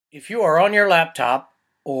If you are on your laptop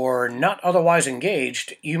or not otherwise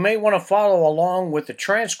engaged, you may want to follow along with the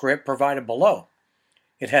transcript provided below.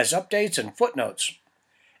 It has updates and footnotes.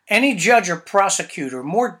 Any judge or prosecutor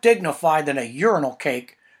more dignified than a urinal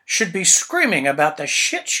cake should be screaming about the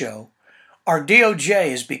shit show our DOJ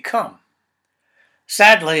has become.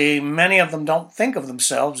 Sadly, many of them don't think of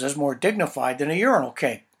themselves as more dignified than a urinal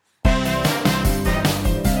cake.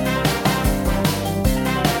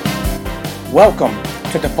 Welcome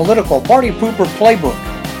to the Political Party Pooper Playbook.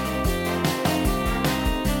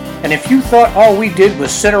 And if you thought all we did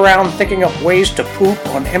was sit around thinking up ways to poop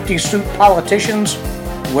on empty suit politicians,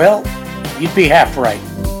 well, you'd be half right.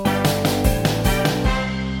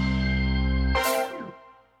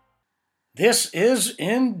 This is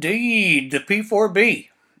indeed the P4B.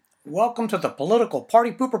 Welcome to the Political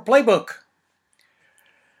Party Pooper Playbook.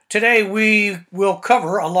 Today we will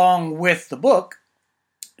cover, along with the book,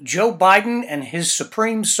 Joe Biden and his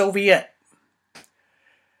Supreme Soviet.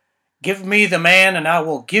 Give me the man and I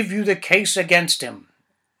will give you the case against him.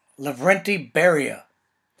 Lavrenti Beria.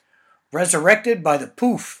 Resurrected by the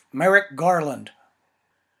poof, Merrick Garland.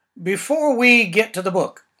 Before we get to the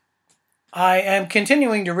book, I am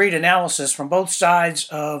continuing to read analysis from both sides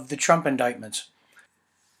of the Trump indictments.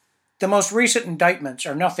 The most recent indictments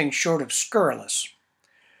are nothing short of scurrilous.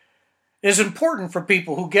 It is important for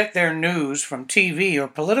people who get their news from TV or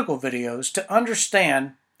political videos to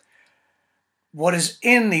understand what is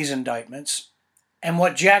in these indictments and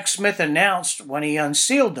what Jack Smith announced when he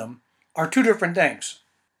unsealed them are two different things.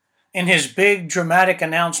 In his big dramatic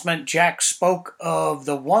announcement, Jack spoke of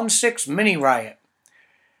the 1/6 mini riot,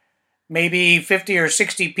 maybe 50 or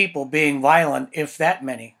 60 people being violent, if that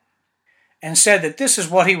many, and said that this is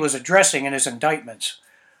what he was addressing in his indictments.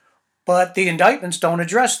 But the indictments don't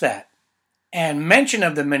address that. And mention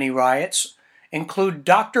of the mini riots include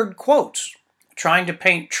doctored quotes trying to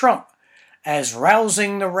paint Trump as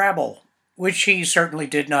rousing the rabble, which he certainly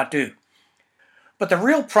did not do. But the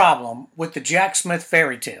real problem with the Jack Smith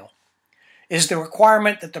fairy tale is the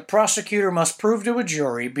requirement that the prosecutor must prove to a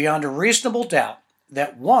jury beyond a reasonable doubt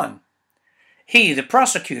that 1, he, the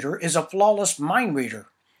prosecutor, is a flawless mind reader,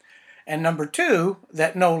 and 2,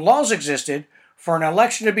 that no laws existed for an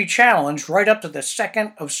election to be challenged right up to the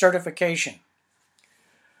second of certification.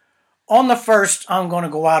 On the first, I'm going to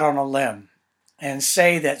go out on a limb and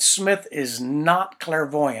say that Smith is not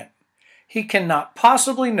clairvoyant. He cannot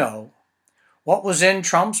possibly know what was in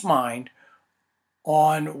Trump's mind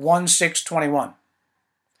on 1/6/21.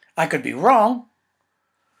 I could be wrong,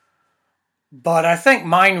 but I think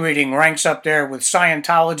mind reading ranks up there with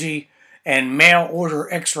Scientology and mail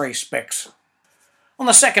order x-ray specs. On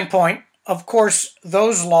the second point, of course,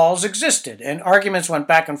 those laws existed, and arguments went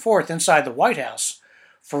back and forth inside the White House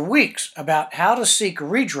for weeks about how to seek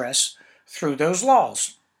redress through those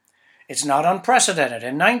laws. It's not unprecedented.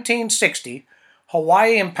 In 1960,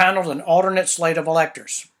 Hawaii empaneled an alternate slate of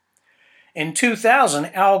electors. In 2000,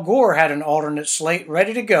 Al Gore had an alternate slate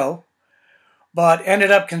ready to go, but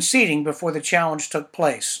ended up conceding before the challenge took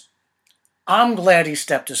place. I'm glad he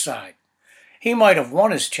stepped aside. He might have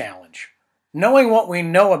won his challenge. Knowing what we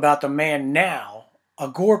know about the man now, a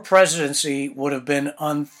Gore presidency would have been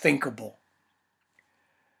unthinkable.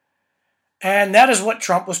 And that is what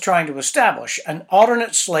Trump was trying to establish, an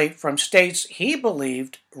alternate slate from states he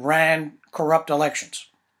believed ran corrupt elections.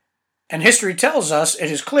 And history tells us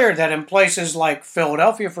it is clear that in places like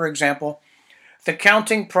Philadelphia, for example, the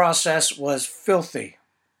counting process was filthy.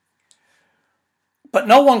 But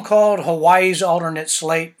no one called Hawaii's alternate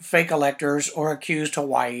slate fake electors or accused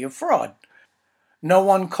Hawaii of fraud. No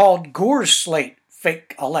one called Gore's slate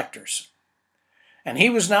fake electors. And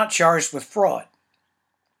he was not charged with fraud.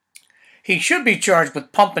 He should be charged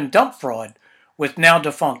with pump and dump fraud with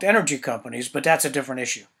now-defunct energy companies, but that's a different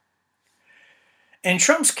issue. In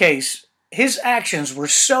Trump's case, his actions were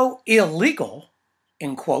so illegal,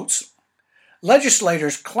 in quotes,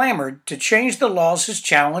 legislators clamored to change the laws his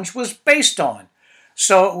challenge was based on,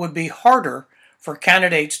 so it would be harder for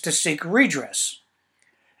candidates to seek redress.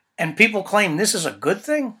 And people claim this is a good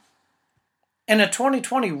thing? In a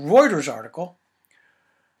 2020 Reuters article,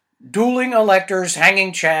 Dueling Electors,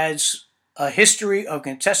 Hanging Chads, A History of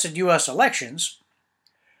Contested U.S. Elections,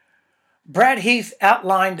 Brad Heath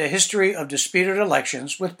outlined the history of disputed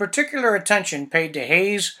elections with particular attention paid to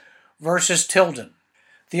Hayes versus Tilden.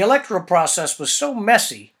 The electoral process was so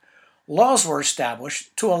messy, laws were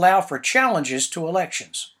established to allow for challenges to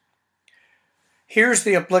elections. Here's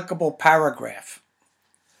the applicable paragraph.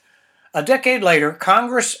 A decade later,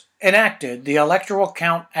 Congress enacted the Electoral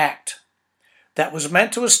Count Act that was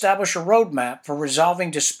meant to establish a roadmap for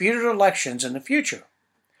resolving disputed elections in the future.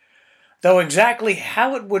 Though exactly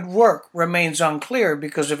how it would work remains unclear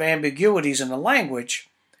because of ambiguities in the language,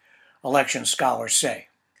 election scholars say.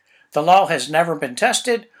 The law has never been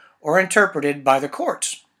tested or interpreted by the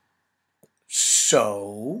courts.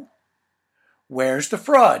 So, where's the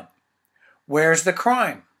fraud? Where's the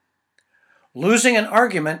crime? Losing an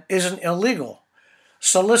argument isn't illegal.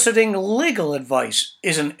 Soliciting legal advice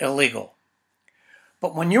isn't illegal.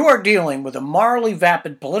 But when you are dealing with a morally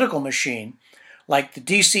vapid political machine like the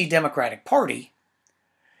DC Democratic Party,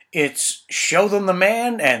 it's show them the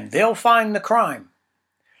man and they'll find the crime.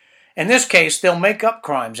 In this case, they'll make up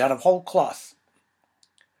crimes out of whole cloth.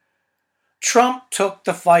 Trump took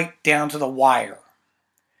the fight down to the wire.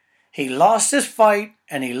 He lost his fight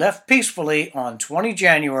and he left peacefully on 20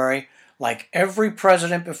 January like every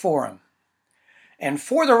president before him. And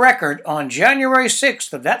for the record, on January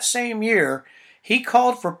 6th of that same year, he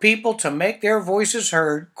called for people to make their voices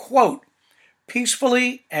heard, quote,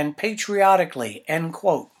 peacefully and patriotically, end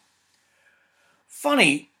quote.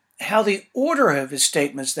 Funny how the order of his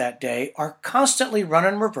statements that day are constantly run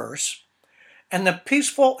in reverse, and the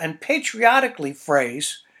peaceful and patriotically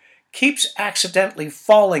phrase keeps accidentally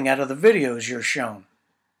falling out of the videos you're shown.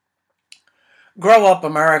 Grow up,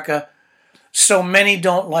 America. So many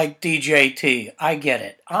don't like DJT. I get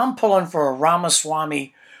it. I'm pulling for a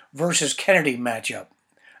Ramaswamy versus Kennedy matchup.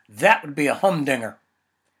 That would be a humdinger.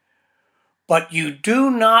 But you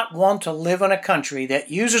do not want to live in a country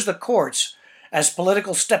that uses the courts as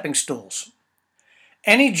political stepping stools.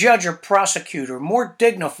 Any judge or prosecutor more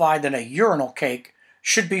dignified than a urinal cake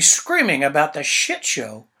should be screaming about the shit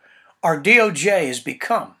show our DOJ has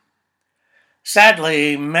become.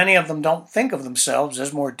 Sadly, many of them don't think of themselves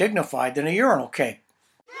as more dignified than a urinal cake.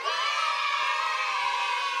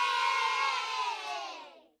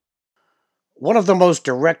 One of the most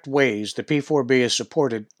direct ways the P4B is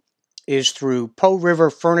supported is through Po River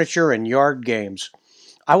Furniture and Yard Games.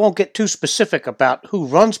 I won't get too specific about who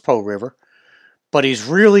runs Po River, but he's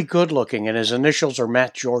really good looking and his initials are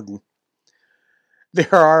Matt Jordan.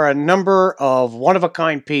 There are a number of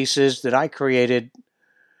one-of-a-kind pieces that I created,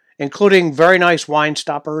 including very nice wine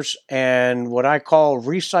stoppers and what I call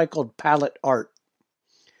recycled palette art.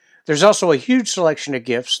 There's also a huge selection of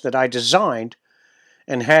gifts that I designed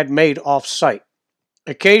and had made off-site.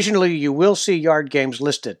 Occasionally you will see Yard Games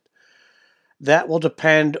listed. That will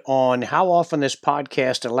depend on how often this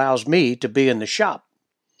podcast allows me to be in the shop.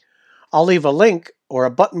 I'll leave a link or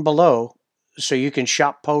a button below so you can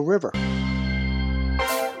shop Po River.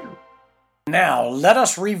 Now, let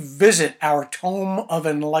us revisit our tome of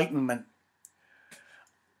enlightenment.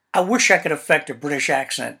 I wish I could affect a British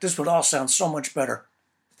accent. This would all sound so much better.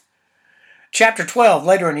 Chapter 12,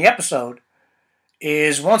 later in the episode,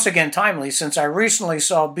 is once again timely since I recently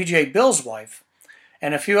saw BJ Bill's wife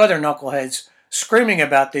and a few other knuckleheads screaming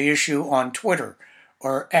about the issue on Twitter,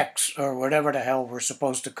 or X, or whatever the hell we're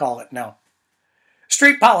supposed to call it now.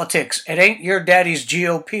 Street Politics, It Ain't Your Daddy's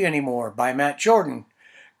GOP Anymore by Matt Jordan.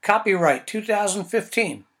 Copyright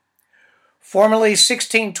 2015. Formerly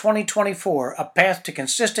 16-2024, A Path to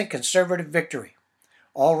Consistent Conservative Victory.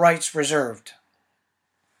 All rights reserved.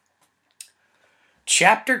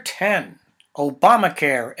 Chapter 10,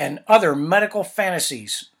 Obamacare and Other Medical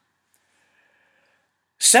Fantasies.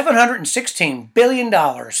 $716 billion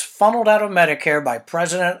funneled out of Medicare by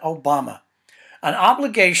President Obama. An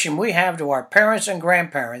obligation we have to our parents and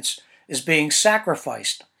grandparents is being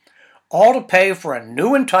sacrificed, all to pay for a new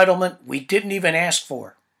entitlement we didn't even ask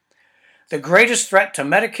for. The greatest threat to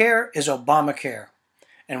Medicare is Obamacare,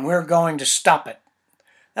 and we're going to stop it.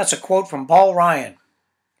 That's a quote from Paul Ryan.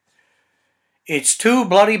 It's too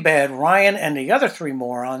bloody bad Ryan and the other three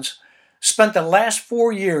morons spent the last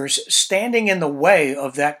 4 years standing in the way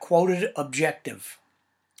of that quoted objective.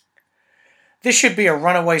 This should be a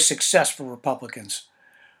runaway success for Republicans.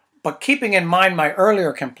 But keeping in mind my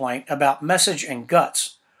earlier complaint about message and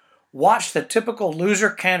guts, watch the typical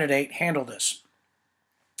loser candidate handle this.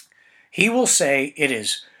 He will say it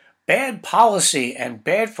is bad policy and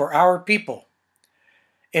bad for our people.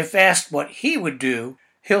 If asked what he would do,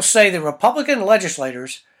 he'll say the Republican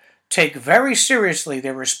legislators take very seriously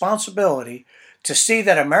their responsibility to see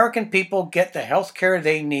that American people get the health care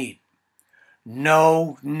they need.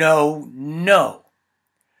 No, no, no.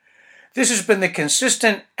 This has been the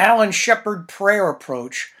consistent Alan Shepard prayer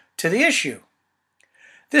approach to the issue.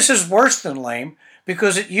 This is worse than lame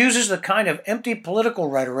because it uses the kind of empty political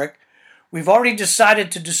rhetoric we've already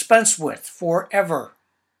decided to dispense with forever.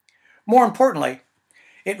 More importantly,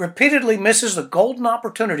 it repeatedly misses the golden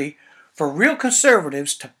opportunity for real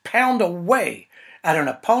conservatives to pound away at an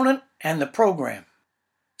opponent and the program.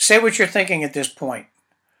 Say what you're thinking at this point.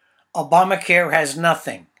 Obamacare has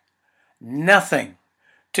nothing nothing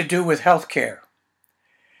to do with health care.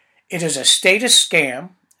 It is a status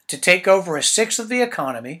scam to take over a sixth of the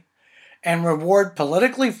economy and reward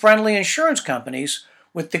politically friendly insurance companies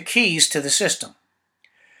with the keys to the system.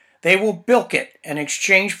 They will bilk it in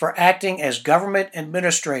exchange for acting as government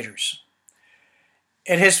administrators.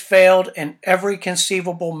 It has failed in every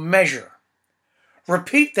conceivable measure.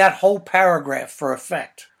 Repeat that whole paragraph for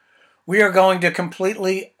effect. We are going to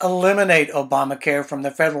completely eliminate Obamacare from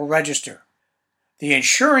the Federal Register. The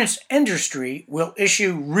insurance industry will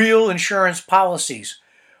issue real insurance policies.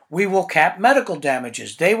 We will cap medical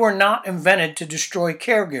damages. They were not invented to destroy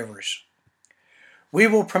caregivers. We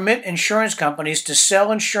will permit insurance companies to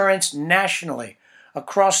sell insurance nationally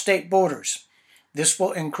across state borders. This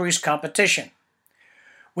will increase competition.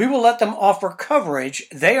 We will let them offer coverage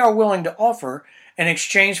they are willing to offer in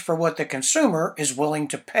exchange for what the consumer is willing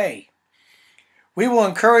to pay. We will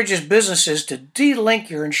encourage businesses to de-link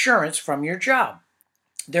your insurance from your job.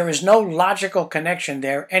 There is no logical connection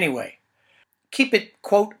there anyway. Keep it,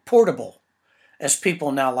 quote, portable, as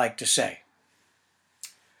people now like to say.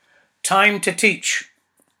 Time to teach.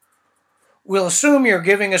 We'll assume you're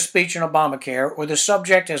giving a speech on Obamacare or the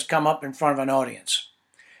subject has come up in front of an audience.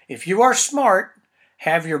 If you are smart,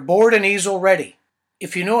 have your board and easel ready.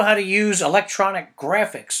 If you know how to use electronic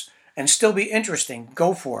graphics and still be interesting,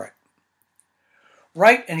 go for it.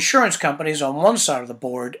 Write insurance companies on one side of the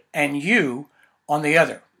board and you on the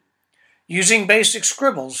other. Using basic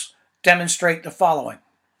scribbles, demonstrate the following.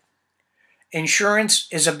 Insurance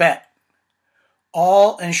is a bet.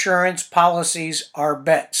 All insurance policies are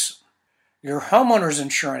bets. Your homeowner's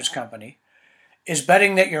insurance company is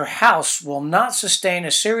betting that your house will not sustain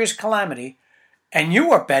a serious calamity, and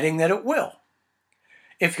you are betting that it will.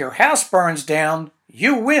 If your house burns down,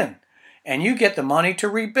 you win, and you get the money to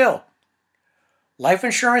rebuild. Life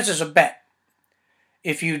insurance is a bet.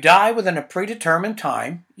 If you die within a predetermined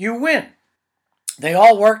time, you win. They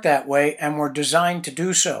all work that way and were designed to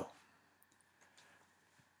do so.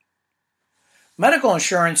 Medical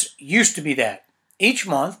insurance used to be that. Each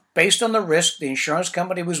month, based on the risk the insurance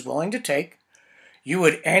company was willing to take, you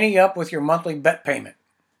would ante up with your monthly bet payment.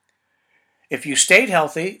 If you stayed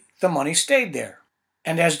healthy, the money stayed there.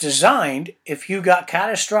 And as designed, if you got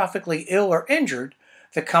catastrophically ill or injured,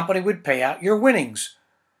 the company would pay out your winnings,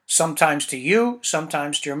 sometimes to you,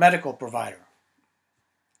 sometimes to your medical provider.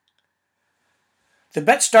 The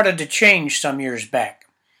bet started to change some years back.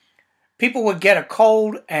 People would get a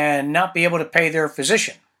cold and not be able to pay their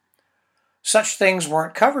physician. Such things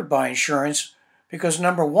weren't covered by insurance because,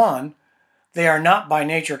 number one, they are not by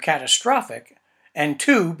nature catastrophic, and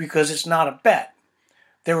two, because it's not a bet.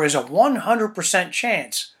 There is a 100%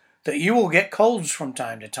 chance that you will get colds from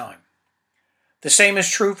time to time. The same is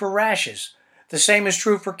true for rashes. The same is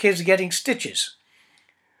true for kids getting stitches.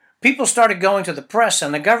 People started going to the press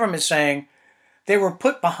and the government saying they were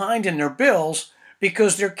put behind in their bills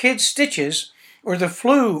because their kids' stitches or the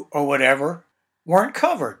flu or whatever weren't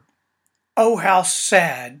covered. Oh, how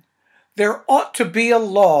sad. There ought to be a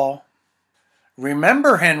law.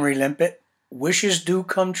 Remember, Henry Limpet, wishes do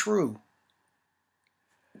come true.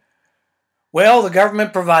 Well, the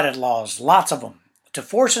government provided laws, lots of them, to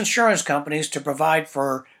force insurance companies to provide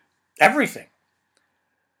for everything.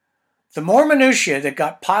 The more minutiae that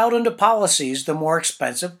got piled into policies, the more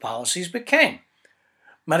expensive policies became.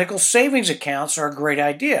 Medical savings accounts are a great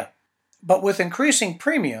idea, but with increasing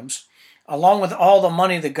premiums, along with all the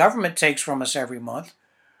money the government takes from us every month,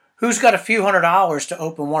 who's got a few $100s to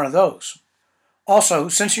open one of those? Also,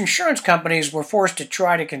 since insurance companies were forced to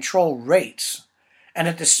try to control rates, and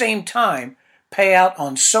at the same time pay out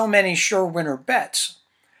on so many sure winner bets,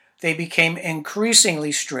 they became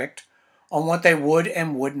increasingly strict on what they would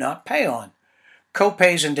and would not pay on.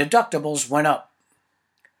 Copays and deductibles went up.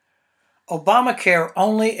 Obamacare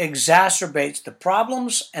only exacerbates the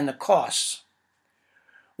problems and the costs.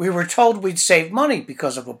 We were told we'd save money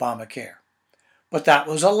because of Obamacare, but that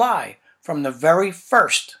was a lie from the very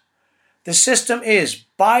first. The system is,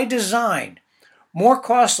 by design, more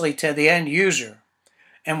costly to the end user,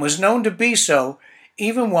 and was known to be so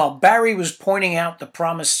even while Barry was pointing out the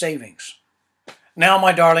promised savings. Now,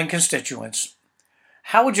 my darling constituents,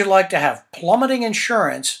 how would you like to have plummeting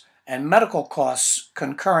insurance and medical costs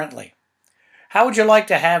concurrently? How would you like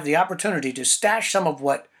to have the opportunity to stash some of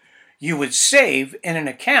what you would save in an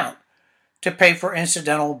account to pay for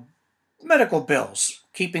incidental medical bills,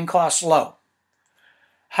 keeping costs low?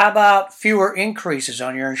 How about fewer increases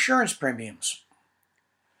on your insurance premiums?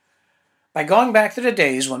 By going back to the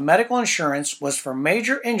days when medical insurance was for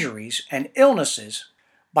major injuries and illnesses,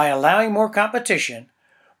 by allowing more competition,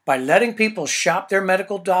 by letting people shop their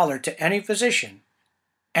medical dollar to any physician,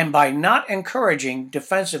 And by not encouraging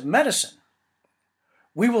defensive medicine,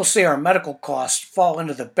 we will see our medical costs fall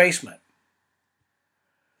into the basement.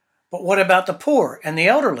 But what about the poor and the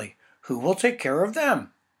elderly? Who will take care of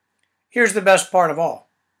them? Here's the best part of all.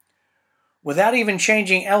 Without even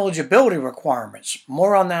changing eligibility requirements,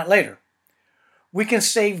 more on that later, we can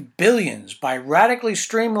save billions by radically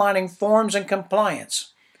streamlining forms and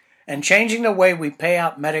compliance and changing the way we pay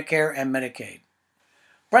out Medicare and Medicaid.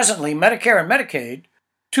 Presently, Medicare and Medicaid,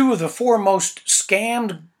 two of the four most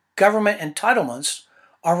scammed government entitlements,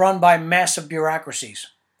 are run by massive bureaucracies.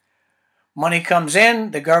 Money comes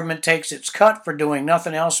in, the government takes its cut for doing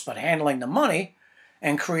nothing else but handling the money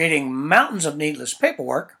and creating mountains of needless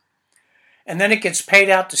paperwork, and then it gets paid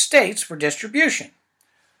out to states for distribution,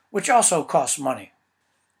 which also costs money.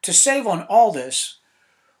 To save on all this,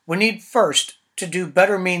 we need first to do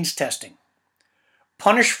better means testing.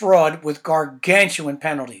 Punish fraud with gargantuan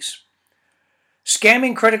penalties.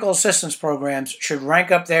 Scamming critical assistance programs should rank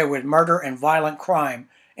up there with murder and violent crime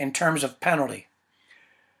in terms of penalty.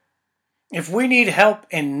 If we need help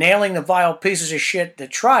in nailing the vile pieces of shit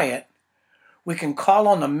that try it, we can call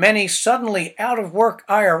on the many suddenly out-of-work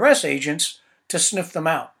IRS agents to sniff them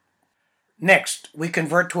out. Next, we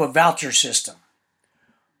convert to a voucher system.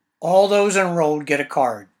 All those enrolled get a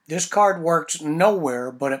card. This card works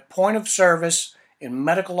nowhere but at point of service in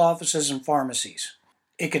medical offices and pharmacies.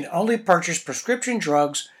 It can only purchase prescription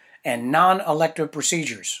drugs and non-elective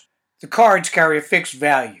procedures. The cards carry a fixed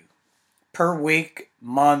value. Per week,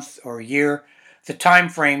 month, or year, the time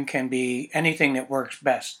frame can be anything that works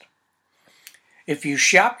best. If you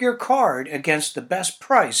shop your card against the best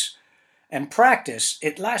price and practice,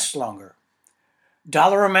 it lasts longer.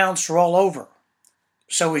 Dollar amounts roll over.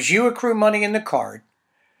 So as you accrue money in the card,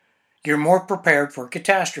 you're more prepared for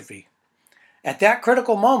catastrophe. At that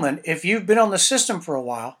critical moment, if you've been on the system for a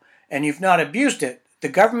while and you've not abused it, the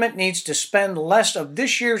government needs to spend less of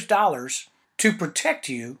this year's dollars to protect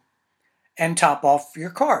you and top off your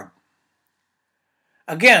card.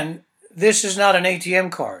 Again, this is not an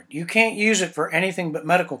ATM card. You can't use it for anything but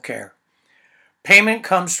medical care. Payment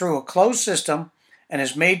comes through a closed system and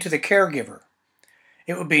is made to the caregiver.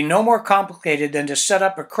 It would be no more complicated than to set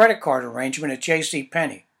up a credit card arrangement at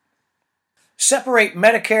JCPenney. Separate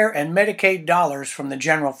Medicare and Medicaid dollars from the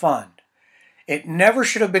general fund. It never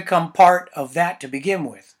should have become part of that to begin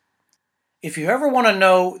with. If you ever want to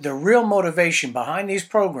know the real motivation behind these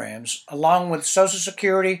programs, along with Social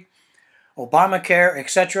Security, Obamacare,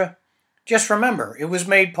 etc., just remember it was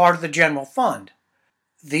made part of the general fund.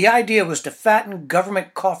 The idea was to fatten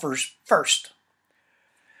government coffers first.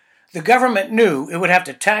 The government knew it would have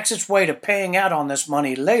to tax its way to paying out on this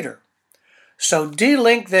money later. So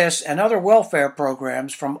de-link this and other welfare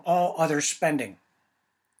programs from all other spending.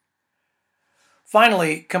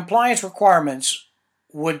 Finally, compliance requirements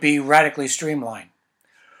would be radically streamlined.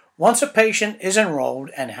 Once a patient is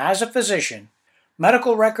enrolled and has a physician,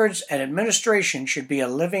 medical records and administration should be a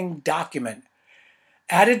living document,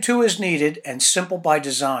 added to as needed and simple by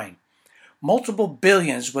design. Multiple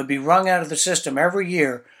billions would be wrung out of the system every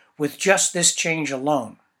year with just this change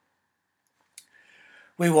alone.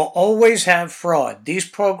 We will always have fraud. These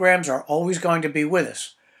programs are always going to be with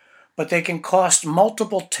us, but they can cost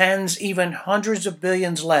multiple tens, even hundreds of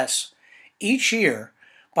billions less each year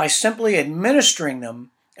by simply administering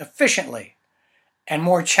them efficiently and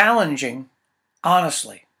more challenging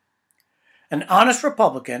honestly. An honest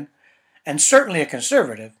Republican, and certainly a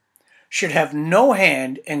conservative, should have no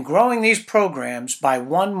hand in growing these programs by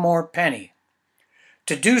one more penny.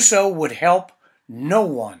 To do so would help no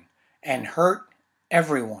one and hurt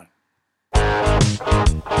everyone.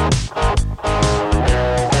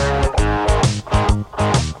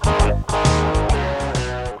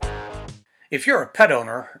 If you're a pet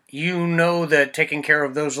owner, you know that taking care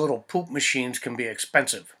of those little poop machines can be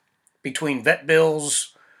expensive. Between vet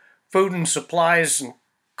bills, food and supplies, and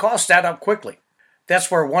costs add up quickly.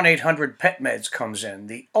 That's where 1-800-PET-MEDS comes in,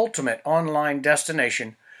 the ultimate online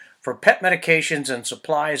destination for pet medications and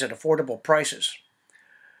supplies at affordable prices.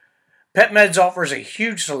 PetMeds offers a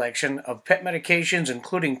huge selection of pet medications,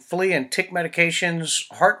 including flea and tick medications,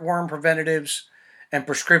 heartworm preventatives, and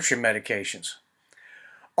prescription medications.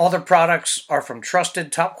 All the products are from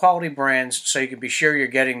trusted, top-quality brands, so you can be sure you're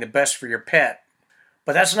getting the best for your pet.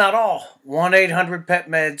 But that's not all.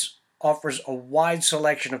 1-800-PET-MEDS offers a wide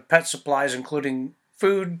selection of pet supplies, including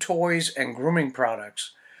food, toys, and grooming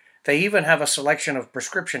products. They even have a selection of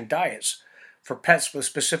prescription diets for pets with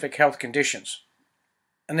specific health conditions.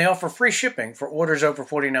 And they offer free shipping for orders over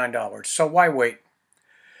 $49, so why wait?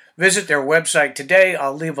 Visit their website today.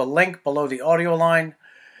 I'll leave a link below the audio line,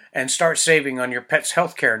 and start saving on your pet's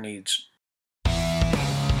healthcare needs.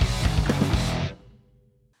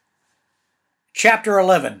 Chapter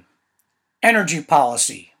 11, Energy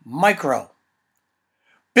Policy, Micro.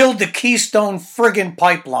 Build the Keystone friggin'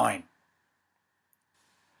 pipeline.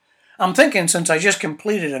 I'm thinking since I just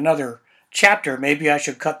completed another chapter, maybe I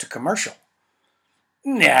should cut to commercial.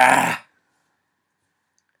 Nah.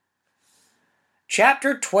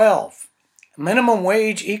 Chapter 12, Minimum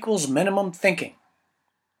Wage equals Minimum Thinking.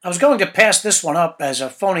 I was going to pass this one up as a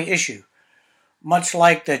phony issue, much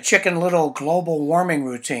like the Chicken Little global warming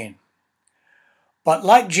routine. But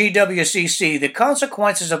like GWCC, the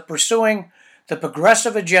consequences of pursuing the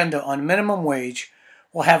progressive agenda on minimum wage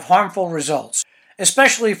will have harmful results,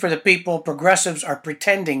 especially for the people progressives are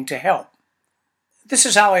pretending to help. This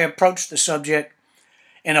is how I approached the subject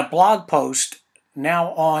in a blog post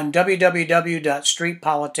now on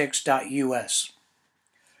www.streetpolitics.us.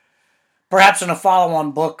 Perhaps in a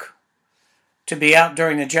follow-on book to be out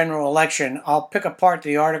during the general election, I'll pick apart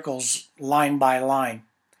the articles line by line.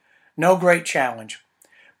 No great challenge.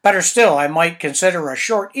 Better still, I might consider a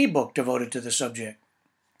short ebook devoted to the subject.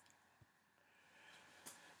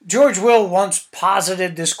 George Will once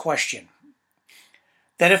posited this question,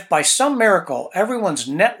 that if by some miracle everyone's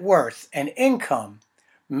net worth and income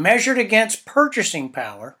measured against purchasing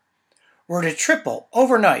power were to triple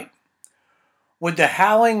overnight, would the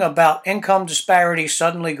howling about income disparity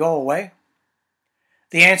suddenly go away?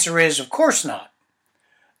 The answer is, of course not.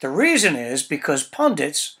 The reason is because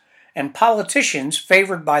pundits and politicians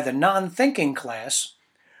favored by the non-thinking class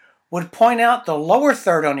would point out the lower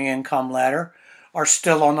third on the income ladder are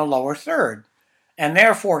still on the lower third, and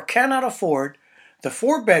therefore cannot afford the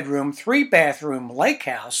 4-bedroom, 3-bathroom lake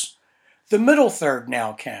house the middle third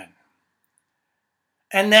now can.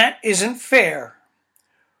 And that isn't fair.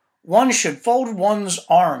 One should fold one's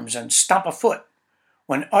arms and stomp a foot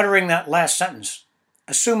when uttering that last sentence.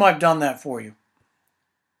 Assume I've done that for you.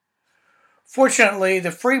 Fortunately,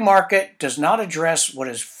 the free market does not address what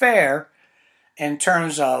is fair in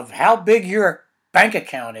terms of how big your bank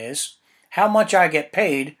account is, how much I get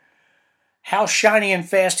paid, how shiny and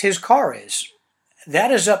fast his car is.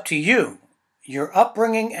 That is up to you, your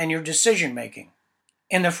upbringing and your decision making.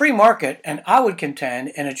 In the free market, and I would contend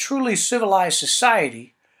in a truly civilized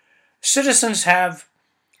society, citizens have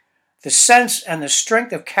the sense and the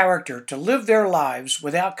strength of character to live their lives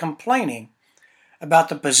without complaining about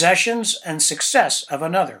the possessions and success of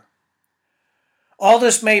another. All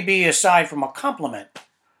this may be aside from a compliment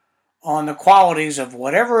on the qualities of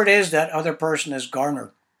whatever it is that other person has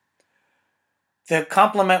garnered. The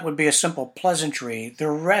compliment would be a simple pleasantry.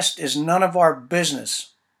 The rest is none of our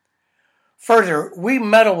business. Further, we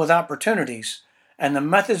meddle with opportunities and the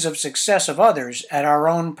methods of success of others at our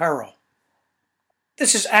own peril.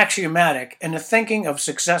 This is axiomatic in the thinking of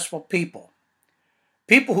successful people.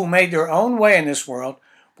 People who made their own way in this world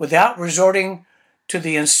without resorting to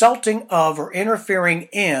the insulting of or interfering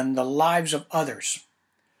in the lives of others.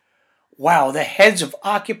 Wow, the heads of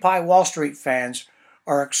Occupy Wall Street fans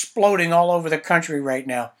are exploding all over the country right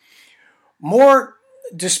now. More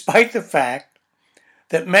despite the fact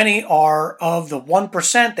that many are of the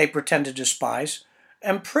 1% they pretend to despise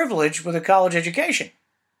and privileged with a college education.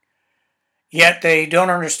 Yet they don't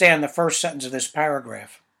understand the first sentence of this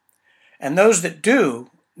paragraph. And those that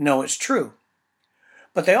do know it's true.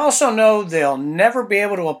 But they also know they'll never be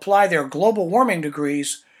able to apply their global warming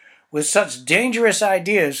degrees with such dangerous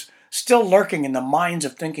ideas still lurking in the minds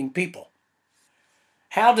of thinking people.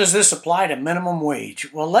 How does this apply to minimum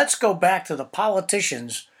wage? Well, let's go back to the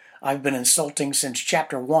politicians I've been insulting since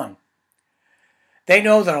Chapter 1. They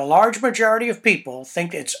know that a large majority of people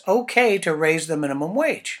think it's okay to raise the minimum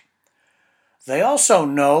wage. They also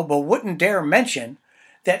know, but wouldn't dare mention,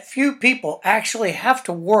 that few people actually have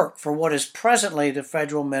to work for what is presently the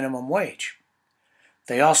federal minimum wage.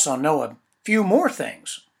 They also know a few more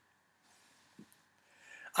things.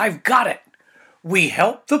 I've got it. We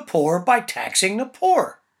help the poor by taxing the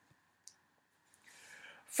poor.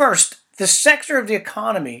 First, the sector of the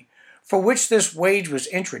economy for which this wage was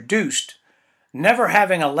introduced, never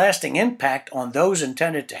having a lasting impact on those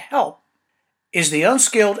intended to help, is the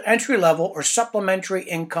unskilled entry-level or supplementary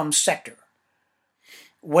income sector.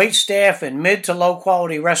 Wait staff in mid to low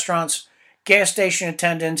quality restaurants, gas station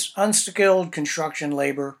attendants, unskilled construction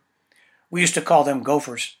labor, we used to call them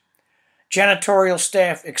gophers, janitorial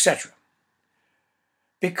staff, etc.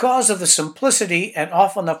 Because of the simplicity and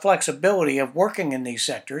often the flexibility of working in these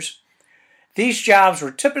sectors, these jobs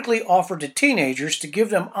were typically offered to teenagers to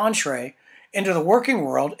give them entree into the working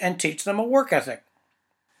world and teach them a work ethic.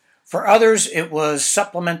 For others, it was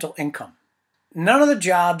supplemental income. None of the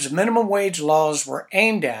jobs minimum wage laws were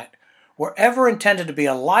aimed at were ever intended to be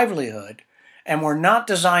a livelihood and were not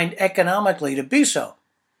designed economically to be so.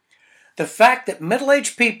 The fact that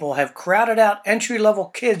middle-aged people have crowded out entry-level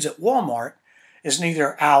kids at Walmart is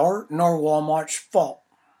neither our nor Walmart's fault.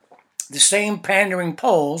 The same pandering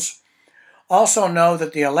polls also know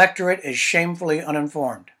that the electorate is shamefully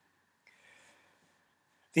uninformed.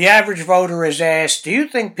 The average voter is asked, do you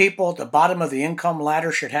think people at the bottom of the income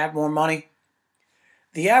ladder should have more money?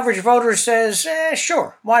 The average voter says,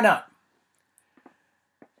 sure, why not?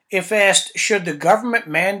 If asked, should the government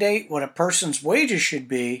mandate what a person's wages should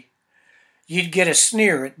be, you'd get a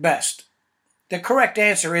sneer at best. The correct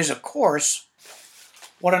answer is, of course,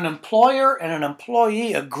 what an employer and an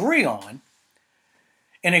employee agree on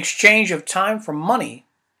in exchange of time for money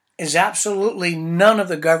is absolutely none of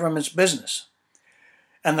the government's business.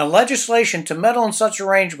 And the legislation to meddle in such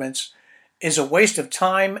arrangements is a waste of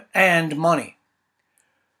time and money.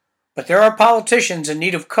 But there are politicians in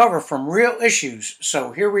need of cover from real issues,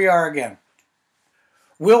 so here we are again.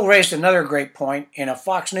 Will raised another great point in a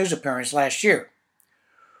Fox News appearance last year.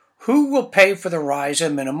 Who will pay for the rise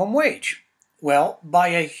in minimum wage? Well, by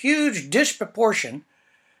a huge disproportion,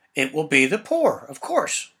 it will be the poor, of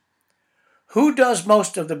course. Who does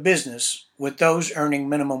most of the business with those earning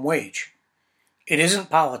minimum wage? It isn't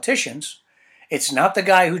politicians. It's not the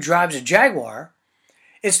guy who drives a Jaguar.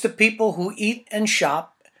 It's the people who eat and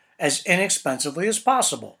shop as inexpensively as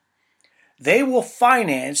possible. They will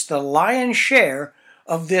finance the lion's share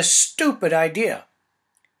of this stupid idea.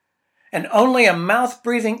 And only a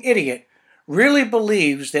mouth-breathing idiot really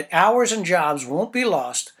believes that hours and jobs won't be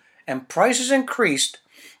lost and prices increased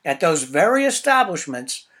at those very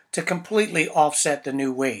establishments to completely offset the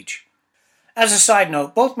new wage. As a side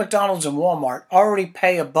note, both McDonald's and Walmart already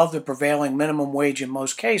pay above the prevailing minimum wage in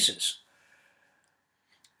most cases.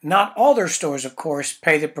 Not all their stores, of course,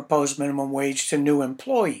 pay the proposed minimum wage to new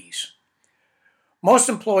employees. Most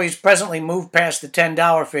employees presently move past the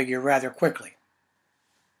 $10 figure rather quickly.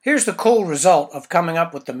 Here's the cool result of coming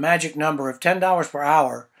up with the magic number of $10 per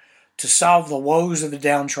hour to solve the woes of the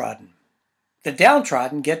downtrodden. The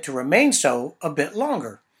downtrodden get to remain so a bit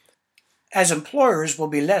longer, as employers will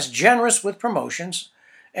be less generous with promotions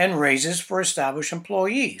and raises for established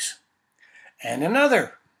employees. And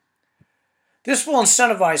another. This will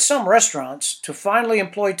incentivize some restaurants to finally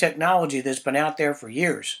employ technology that's been out there for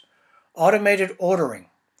years. Automated ordering.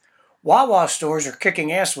 Wawa stores are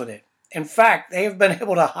kicking ass with it. In fact, they have been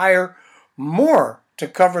able to hire more to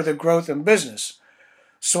cover the growth in business.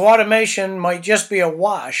 So automation might just be a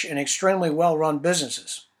wash in extremely well-run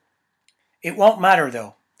businesses. It won't matter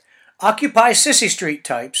though. Occupy Sissy Street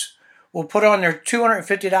types will put on their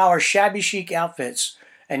 $250 shabby chic outfits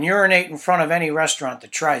and urinate in front of any restaurant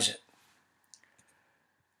that tries it.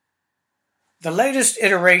 The latest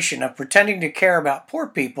iteration of pretending to care about poor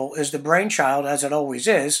people is the brainchild, as it always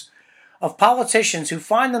is, of politicians who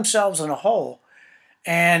find themselves in a hole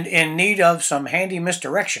and in need of some handy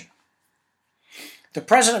misdirection. The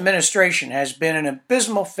present administration has been an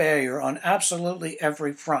abysmal failure on absolutely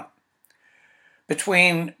every front.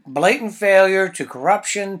 Between blatant failure to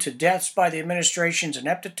corruption to deaths by the administration's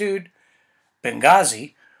ineptitude,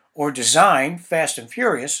 Benghazi, or design, Fast and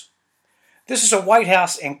Furious, this is a White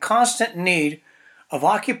House in constant need of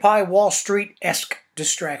Occupy Wall Street-esque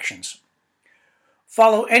distractions.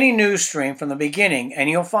 Follow any news stream from the beginning and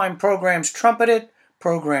you'll find programs trumpeted,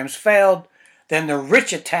 programs failed, then the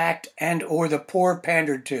rich attacked and or the poor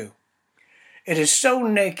pandered to. It is so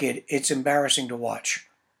naked it's embarrassing to watch.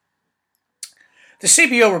 The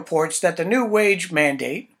CBO reports that the new wage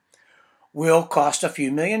mandate will cost a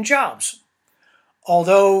few million jobs,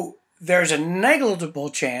 although there's a negligible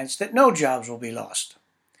chance that no jobs will be lost.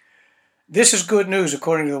 This is good news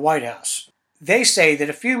according to the White House. They say that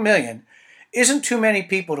a few million isn't too many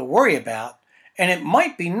people to worry about, and it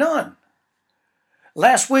might be none.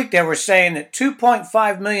 Last week they were saying that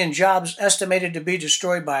 2.5 million jobs estimated to be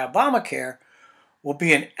destroyed by Obamacare will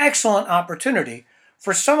be an excellent opportunity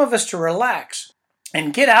for some of us to relax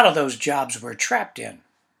and get out of those jobs we're trapped in.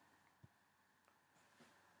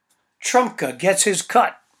 Trumpka gets his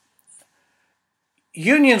cut.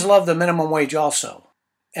 Unions love the minimum wage also.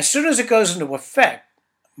 As soon as it goes into effect,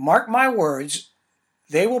 mark my words,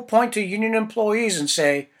 they will point to union employees and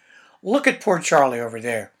say, look at poor Charlie over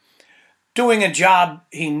there, doing a job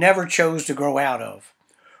he never chose to grow out of.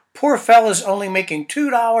 Poor fella's only making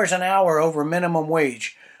 $2 an hour over minimum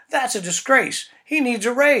wage. That's a disgrace. He needs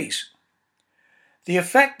a raise. The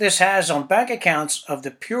effect this has on bank accounts of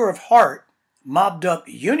the pure of heart, mobbed up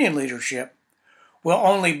union leadership will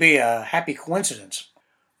only be a happy coincidence.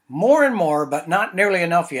 More and more, but not nearly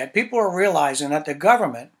enough yet, people are realizing that the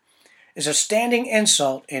government is a standing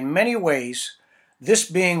insult in many ways, this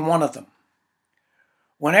being one of them.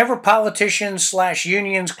 Whenever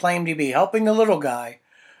politicians/unions claim to be helping the little guy,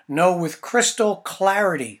 know with crystal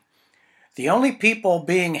clarity the only people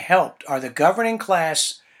being helped are the governing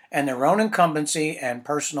class and their own incumbency and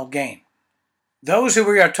personal gain. Those who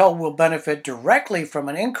we are told will benefit directly from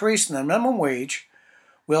an increase in the minimum wage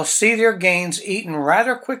will see their gains eaten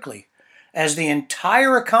rather quickly as the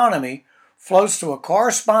entire economy floats to a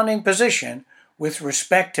corresponding position with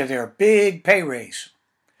respect to their big pay raise.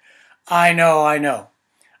 I know.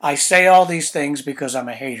 I say all these things because I'm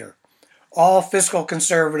a hater. All fiscal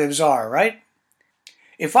conservatives are, right?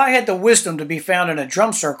 If I had the wisdom to be found in a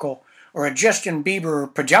drum circle or a Justin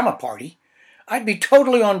Bieber pajama party, I'd be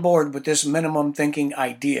totally on board with this minimum thinking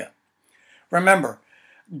idea. Remember,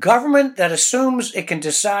 government that assumes it can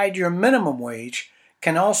decide your minimum wage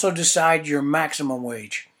can also decide your maximum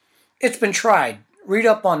wage. It's been tried. Read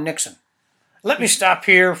up on Nixon. Let me stop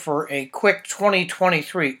here for a quick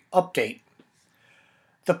 2023 update.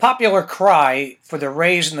 The popular cry for the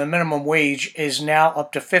raise in the minimum wage is now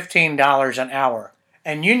up to $15 an hour.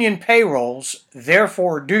 And union payrolls,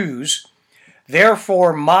 therefore dues,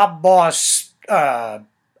 therefore mob boss, union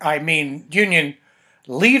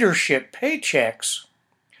leadership paychecks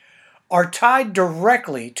are tied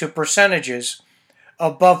directly to percentages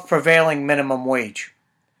above prevailing minimum wage.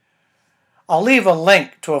 I'll leave a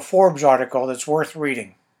link to a Forbes article that's worth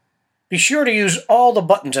reading. Be sure to use all the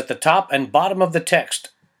buttons at the top and bottom of the text.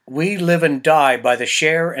 We live and die by the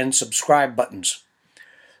share and subscribe buttons.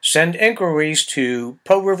 Send inquiries to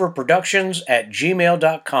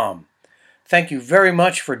PoRiverProductions@gmail.com. Thank you very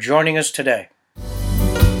much for joining us today.